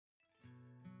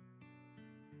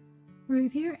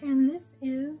Ruth here, and this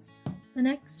is the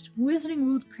next Wizarding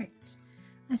World crate.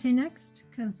 I say next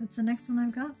because it's the next one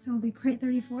I've got, so it'll be crate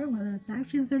 34. Whether it's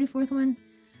actually the 34th one,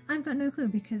 I've got no clue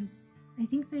because I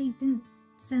think they didn't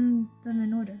send them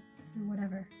in order or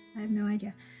whatever. I have no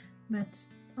idea, but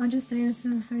I'll just say this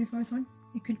is the 34th one.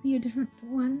 It could be a different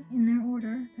one in their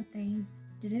order that they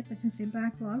did it, but since they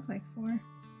backlogged like 4,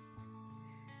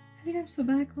 I think I'm still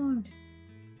backlogged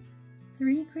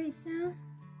 3 crates now.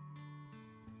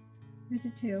 Or is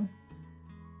it 2?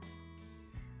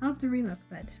 I'll have to relook,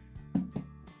 but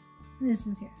this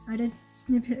is here. I did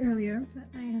snip it earlier, but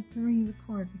I had to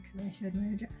re-record because I showed my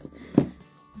address.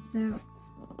 So,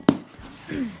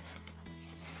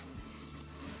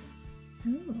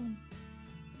 ooh,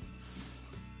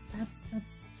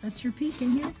 that's your peek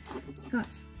in here. It's got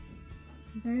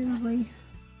very lovely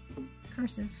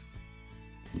cursive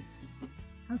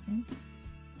house names.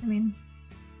 I mean,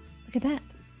 look at that.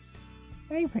 It's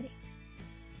very pretty.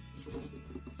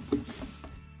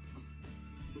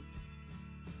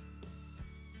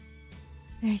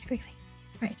 Very squiggly.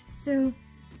 Right, so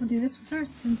we'll do this one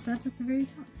first since that's at the very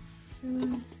top. So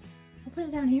I'll put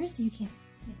it down here so you can't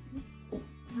see it.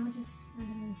 And I'll just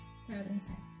randomly throw it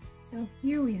inside. So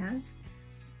here we have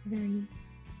a very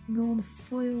gold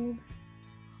foiled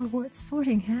Hogwarts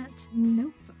sorting hat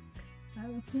notebook.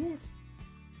 That looks like it.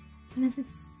 And if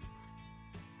it's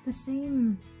the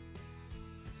same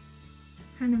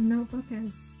kind of notebook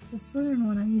as the Slytherin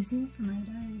one I'm using for my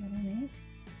diary that I made,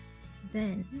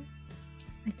 then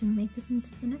I can make this into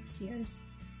the next year's.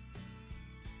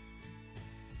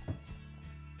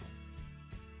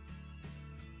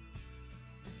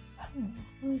 Oh,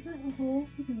 well, we got a hole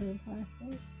because of the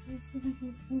plastic, so let's see if I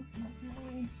can open it that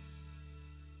way.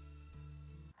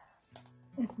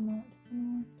 If not, then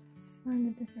I'll have to find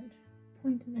a different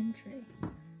point of entry.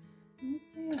 Let's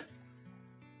see if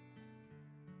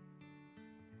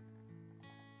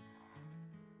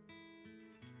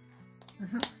there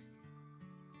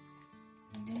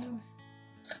we go.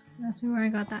 That's where I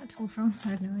got that tool from. I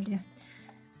have no idea.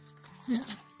 Now,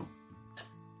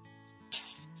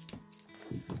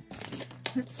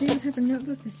 let's see what type of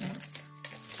notebook this is.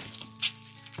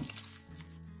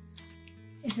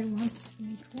 If it wants to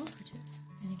be cooperative,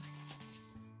 anyway.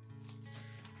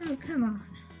 Oh, come on.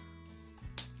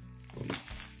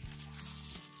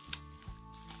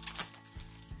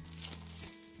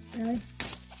 Really?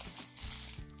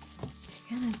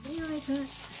 Can I be like that?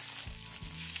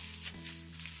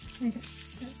 Okay,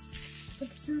 so let's put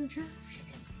this in the trash.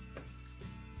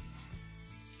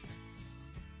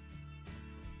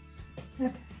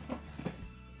 Okay.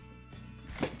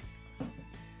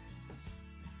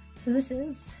 So this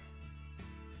is,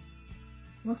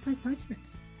 looks like parchment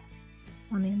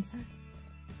on the inside.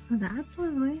 Oh, that's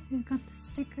lovely. They've got the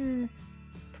sticker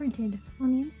printed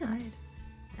on the inside.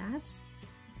 That's,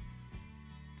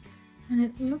 and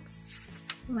it looks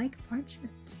like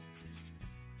parchment.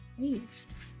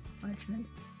 Aged parchment.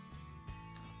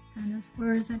 Kind of.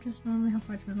 Or is that just normally how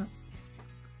parchment looks?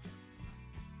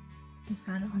 It's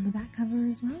got it on the back cover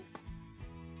as well.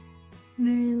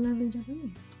 Very lovely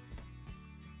jubbly.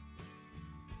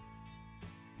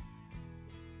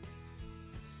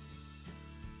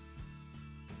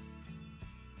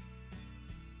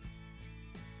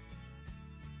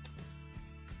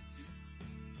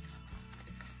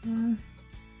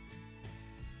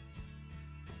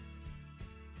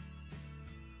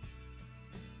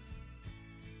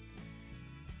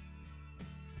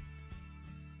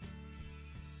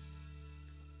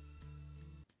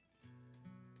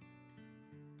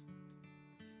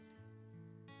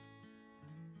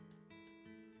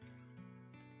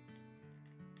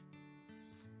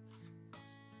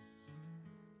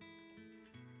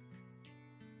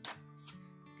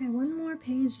 Okay, one more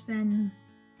page than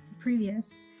the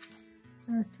previous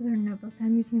Slytherin notebook that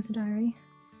I'm using as a diary.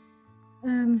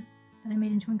 That I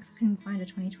made into one because I couldn't find a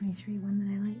 2023 one that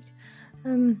I liked.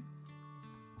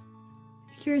 If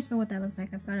you're curious about what that looks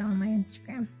like, I've got it on my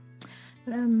Instagram.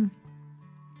 But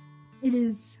it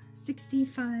is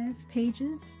 65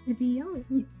 pages. It'd be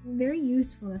very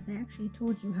useful if they actually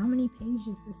told you how many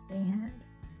pages this thing had.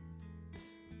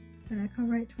 But I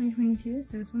copyright 2022,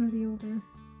 so it's one of the older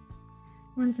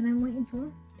ones that I'm waiting for.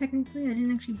 Technically, I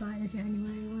didn't actually buy the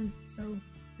January one, so I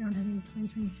don't have any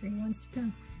 2023 ones to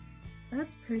come.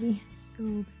 That's pretty.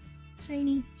 Gold.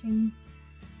 Shiny. Shiny.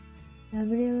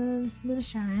 Everybody loves a bit of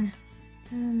shine.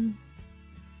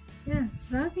 Yeah,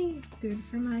 so that'd be good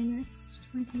for my next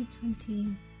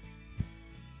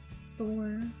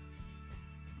 2024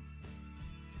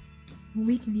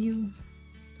 week view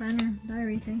planner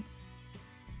diary thing.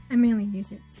 I mainly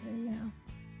use it to, you know,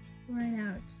 write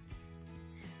out.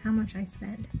 how much I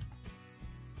spend.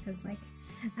 Because, like,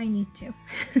 I need to.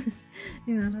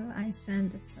 The amount of I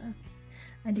spend, it's,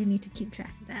 I do need to keep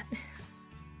track of that.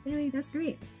 Anyway, that's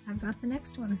great. I've got the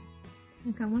next one.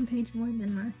 It's got one page more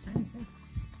than last time, so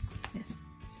yes.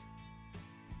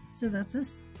 So that's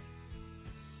this.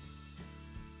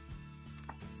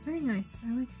 It's very nice.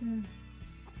 I like the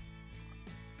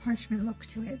parchment look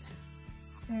to it.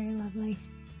 It's very lovely.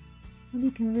 Well,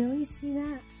 you can really see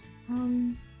that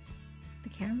on the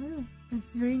camera.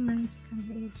 It's very nice kind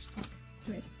of aged look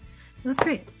to it. So that's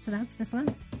great. So that's this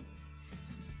one.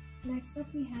 Next up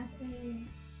we have a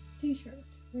t-shirt,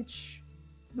 which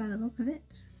by the look of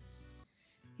it,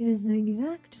 it is the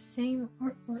exact same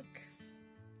artwork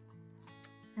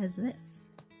as this.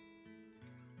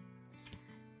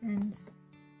 And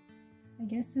I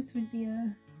guess this would be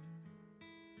a,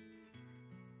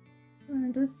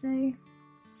 it does say,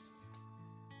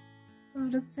 oh,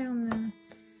 it doesn't say on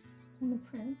the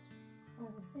print,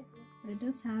 but it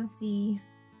does have the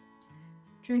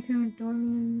Draco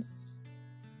Dormian's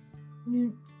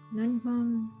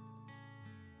Nuncom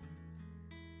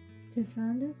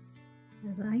Tutlandus.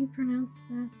 Is that how you pronounce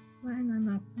that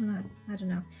Latin? I don't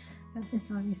know. But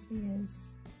this obviously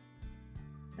is,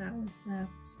 that was the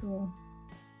school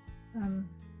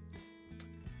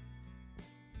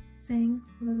saying,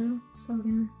 logo,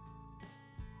 slogan.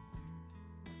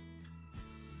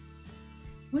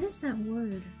 What is that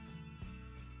word?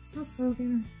 It's not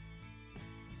slogan.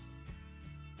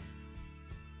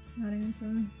 It's not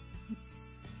anthem. It's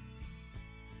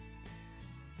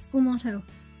school motto.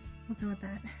 We'll go with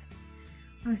that.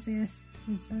 Obviously this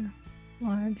is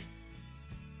large.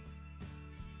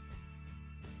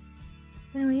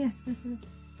 Anyway, yes, this is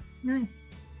nice.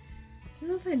 I don't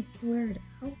know if I'd wear it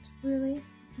out, really.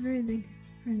 It's a very big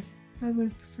print. I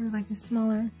would prefer like a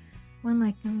smaller one,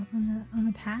 like on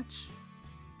a patch.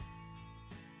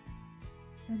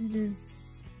 But it is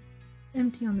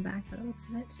empty on the back by the looks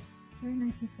of it. Very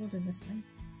nicely folded this way.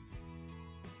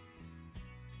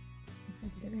 I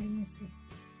folded it very nicely.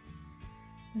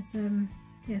 But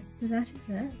yes, so that is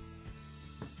that.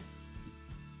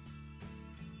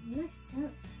 Next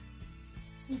up,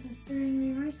 since it's staring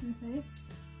me right in the face,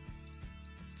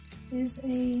 is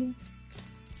a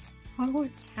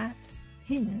Hogwarts hat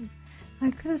pin.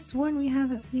 I could have sworn we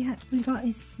got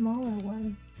a smaller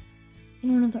one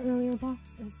in one of the earlier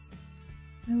boxes.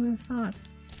 I would have thought.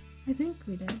 I think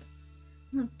we did.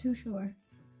 I'm not too sure.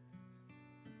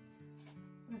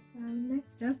 But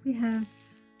next up we have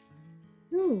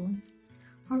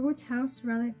Hogwarts House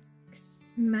Relics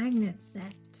magnet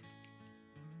set.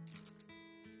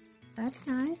 That's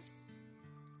nice.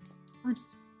 I'll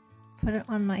just put it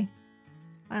on my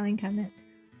filing cabinet.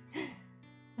 I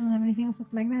don't have anything else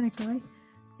that's magnetic, really.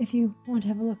 If you want to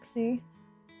have a look, see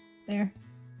there,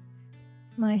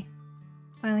 my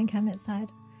filing cabinet side.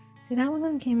 See, that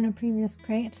one came in a previous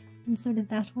crate, and so did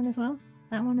that one as well.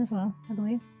 That one as well, I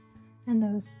believe. And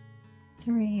those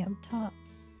 3 up top.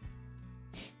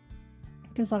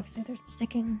 Because obviously they're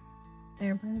sticking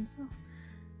there by themselves.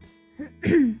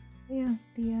 Yeah,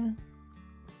 the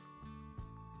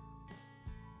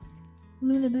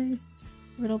Luna-based,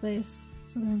 Riddle-based,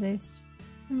 Slytherin-based,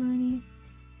 Hermione,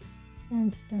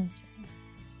 and Durmstrang.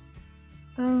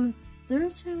 Oh,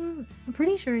 Durmstrang, I'm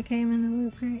pretty sure it came in a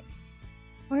loot crate.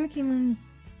 Or it came in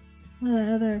one of that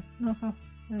other knockoff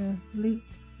loot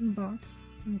box,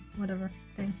 whatever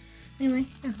thing. Anyway,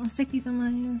 yeah, I'll stick these on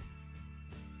my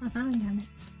filing cabinet.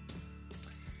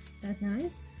 That's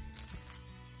nice.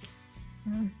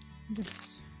 Just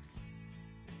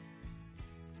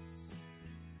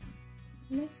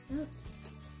next up.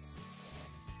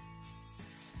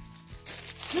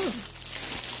 Oh,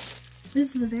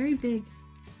 this is a very big.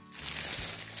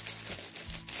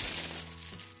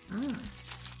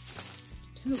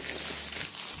 Tote.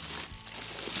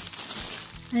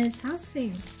 And it's house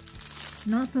themed.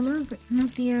 Not the logo,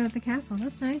 not the castle.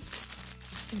 That's nice.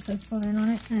 It says Slytherin on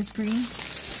it, and it's green.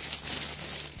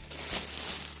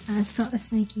 And it's got a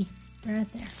snaky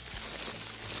right there.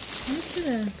 I'm just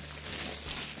gonna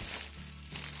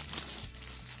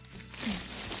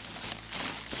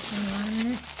hang on a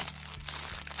minute.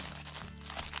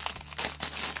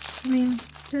 I mean,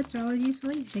 totes are always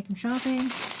useful. You can take them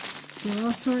shopping, do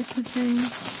all sorts of things.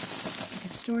 You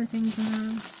can store things in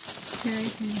them, carry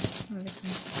things,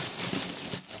 obviously.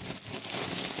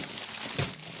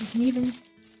 You can even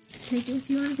take it if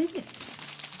you want to take it.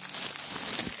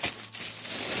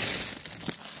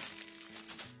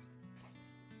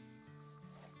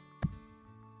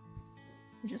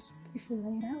 Just briefly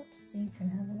lay it out so you can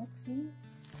have a look-see.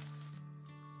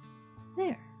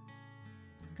 There.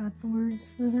 It's got the word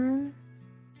Slytherin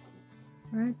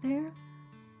right there.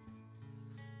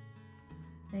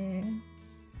 There.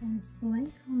 And it's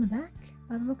blank on the back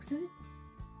by the looks of it.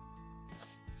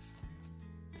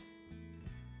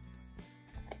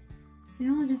 So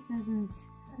all it just says is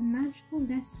a magical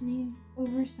destiny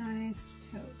oversized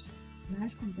tote.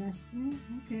 Magical destiny?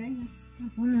 Okay,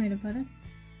 that's one way to put it.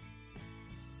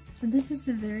 But this is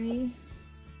a very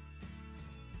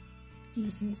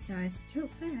decent sized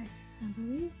tote bag, I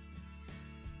believe.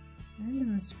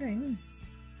 And on a string.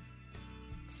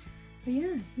 But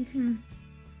yeah, you can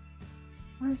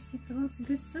obviously put lots of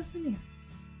good stuff in here.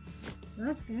 So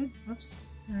that's good. Oops,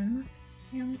 I'm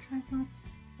not on the tripod.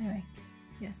 Anyway,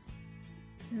 yes.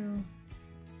 So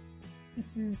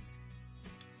this is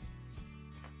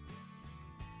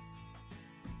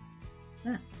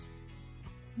that.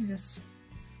 I'll just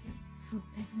flip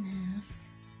it in half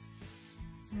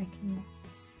so I can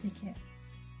stick it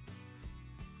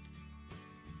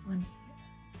on here.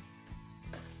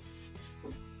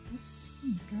 Oops,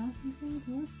 I'm dropping things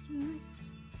left and right.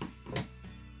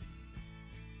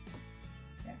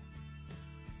 There.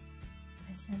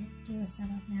 I said do a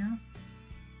setup now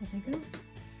as I go,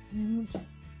 and I won't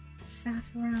faff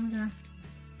around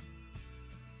afterwards.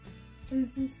 So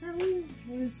since that one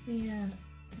was the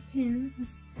pin,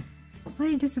 was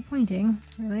slightly disappointing,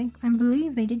 really, because I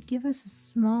believe they did give us a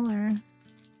smaller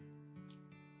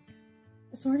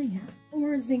sorting hat,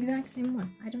 or it's the exact same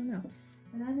one. I don't know,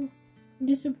 but that is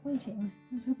disappointing.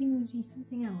 I was hoping it would be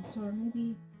something else, or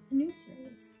maybe a new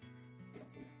series.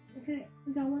 Okay,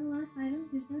 we got one last item.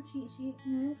 There's no cheat sheet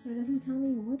in there, so it doesn't tell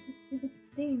me what the stupid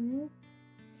thing is.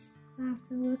 I have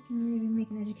to look and maybe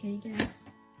make an educated guess.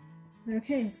 But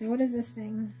okay, so what is this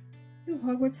thing? Ooh,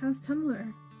 Hogwarts House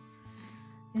Tumbler.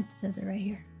 It says it right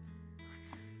here.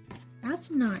 That's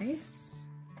nice.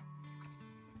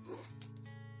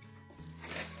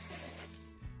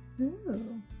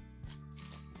 Ooh.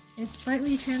 It's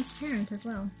slightly transparent as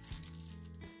well.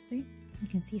 See? You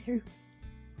can see through.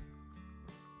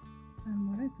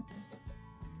 Where do I put this?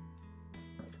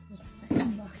 Just put my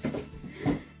NihonBox.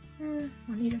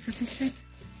 Don't need it for pictures.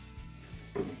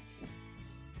 Oh,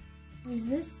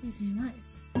 this is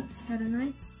nice. It's got a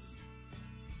nice...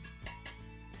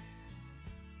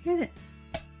 Here it is.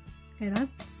 Okay, that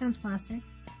sounds plastic.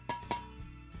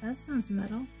 That sounds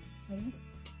metal, I guess.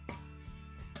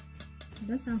 It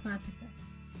does sound plastic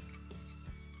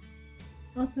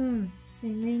though. Also,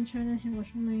 saying made in China, hand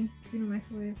wash only, food in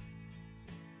microwave.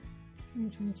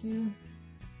 2022.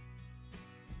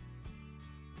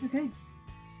 Okay.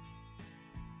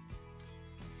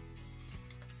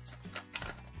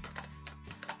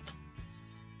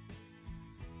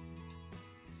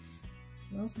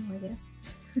 Smells well, I guess.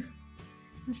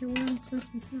 Not sure what I'm supposed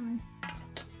to be smelling.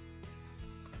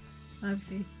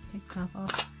 Obviously, take the top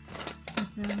off. But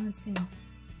let's see.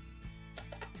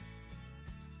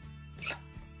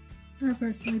 I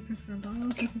personally prefer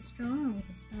bottles with a straw or with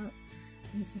a spout.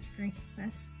 These switch drink.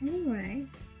 But anyway,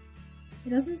 it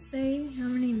doesn't say how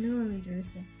many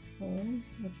milliliters it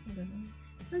holds, which would have been.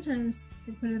 Sometimes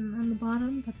they put them on the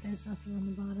bottom, but there's nothing on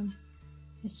the bottom.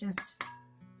 It's just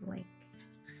blank.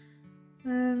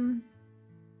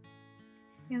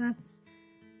 Yeah,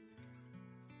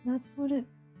 that's what it.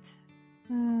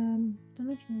 Don't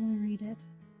know if you can really read it,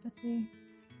 but see,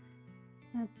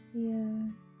 that's the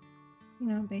you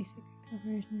know, basic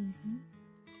coverage and everything.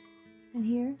 And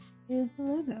here is the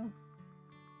logo.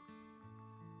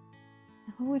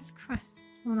 The Hogwarts crest.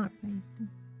 Well, not really.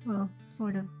 Well,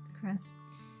 sort of the crest.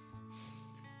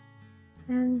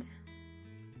 And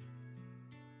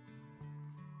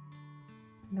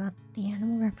got the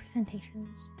animal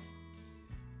representations.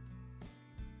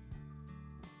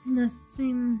 And the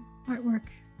same artwork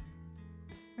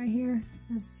right here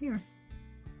as here.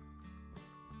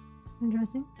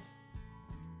 Interesting.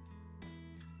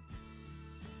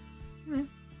 Anyway.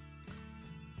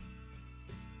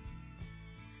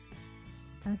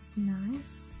 That's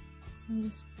nice. So I'll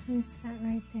just place that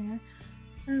right there.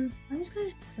 I'm just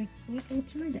gonna quickly go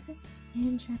to my desk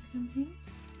and check something.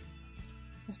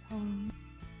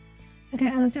 Okay,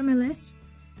 I looked at my list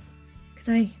because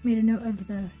I made a note of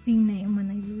the theme name when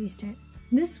they released it.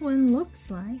 This one looks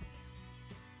like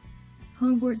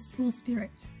Hogwarts School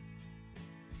Spirit.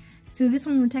 So this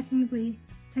one would technically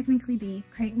be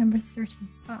crate number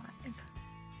 35.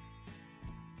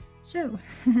 So,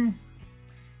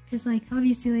 because like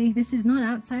obviously this is not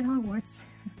outside Hogwarts.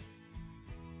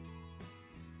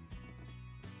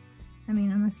 I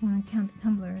mean, unless you want to count the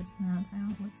tumbler as an outside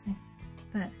Hogwarts thing.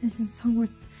 But this is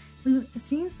Hogwarts. It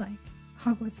seems like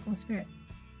Hogwarts School Spirit,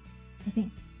 I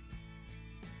think.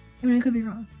 I mean, I could be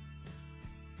wrong.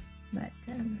 But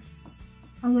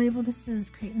I'll label this as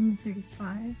crate number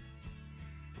 35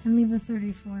 and leave the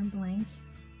 34 blank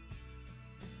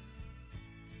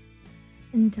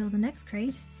until the next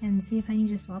crate and see if I need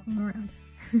to swap them around.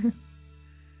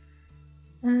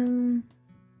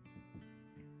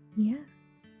 Yeah,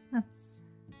 that's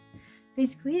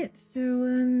basically it. So,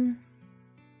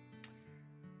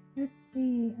 let's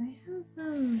see, I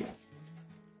have,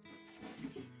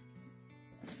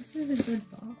 this is a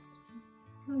good box.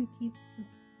 Probably keep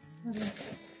for other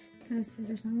postage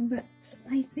or something, but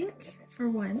I think for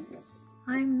once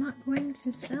I'm not going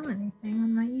to sell anything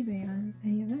on my eBay on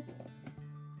any of this.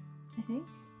 I think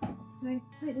I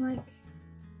quite like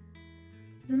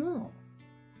them all.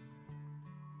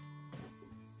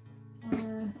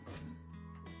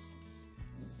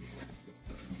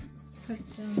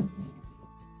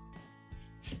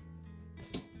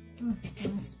 Oh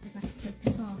goodness, I forgot to take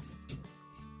this off.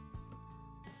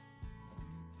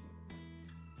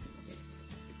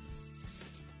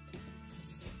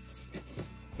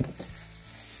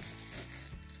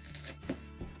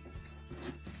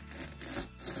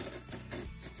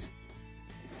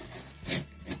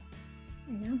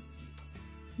 There you go. You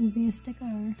can see a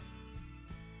sticker.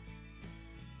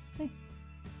 Okay.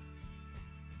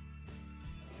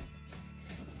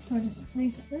 So I'll just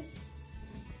place this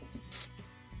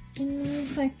in the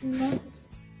recycling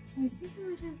box. I think I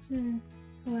might have to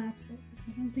collapse it because I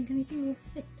don't think anything will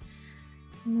fit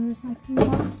in the recycling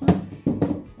box much.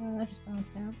 That just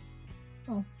bounced out.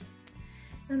 Oh.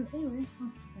 Anyway, I'll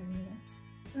put that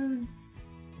in there.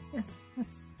 Yes,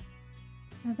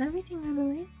 that's everything, I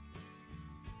believe.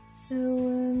 So,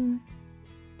 you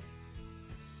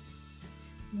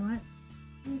know what?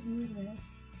 Let's move this.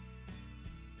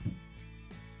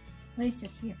 Place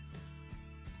it here.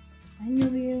 And you'll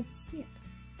be able to see it.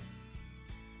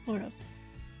 Sort of.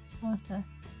 I'll have to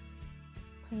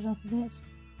put it up a bit.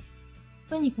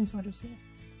 Then you can sort of see it.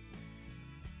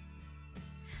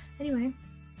 Anyway,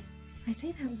 I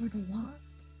say that word a lot.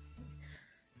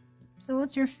 So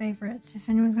what's your favorite? If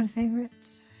anyone's got a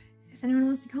favorite. If anyone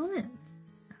wants to comment.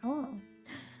 Oh.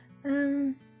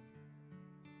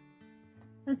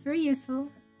 That's very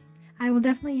useful. I will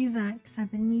definitely use that because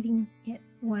I've been needing it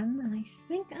one, and I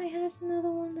think I have another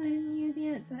one that I didn't use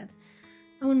yet, but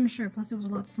I wasn't sure. Plus it was a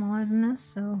lot smaller than this,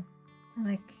 so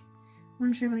I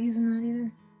wasn't sure about using that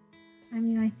either. I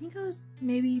mean, I think I was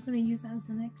maybe gonna use that as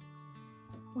the next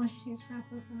washi tape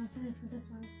scrapbook when I finish with this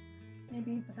one.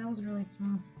 Maybe, but that was really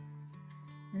small.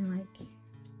 And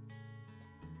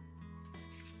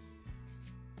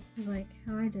like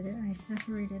how I did it, I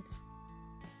separated.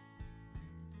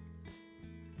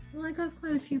 Well, I got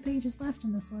quite a few pages left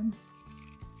in this one.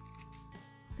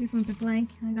 These ones are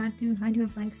blank, and I do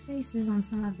have blank spaces on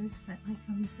some others, but like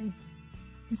obviously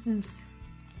this is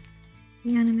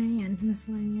the anime and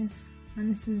miscellaneous,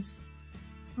 and this is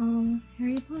all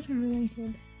Harry Potter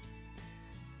related.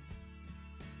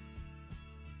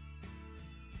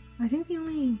 I think the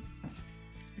only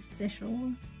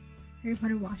official Harry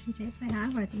Potter washi tapes I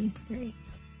have are these three.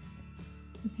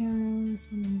 The Paris,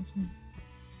 this one, and this one.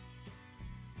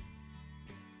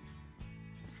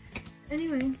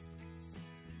 Anyway,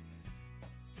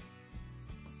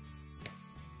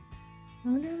 I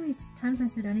wonder how many times I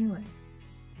said anyway.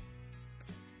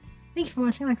 Thank you for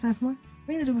watching. Like, subscribe for more.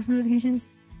 Ring the doorbell for notifications.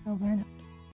 Over and out.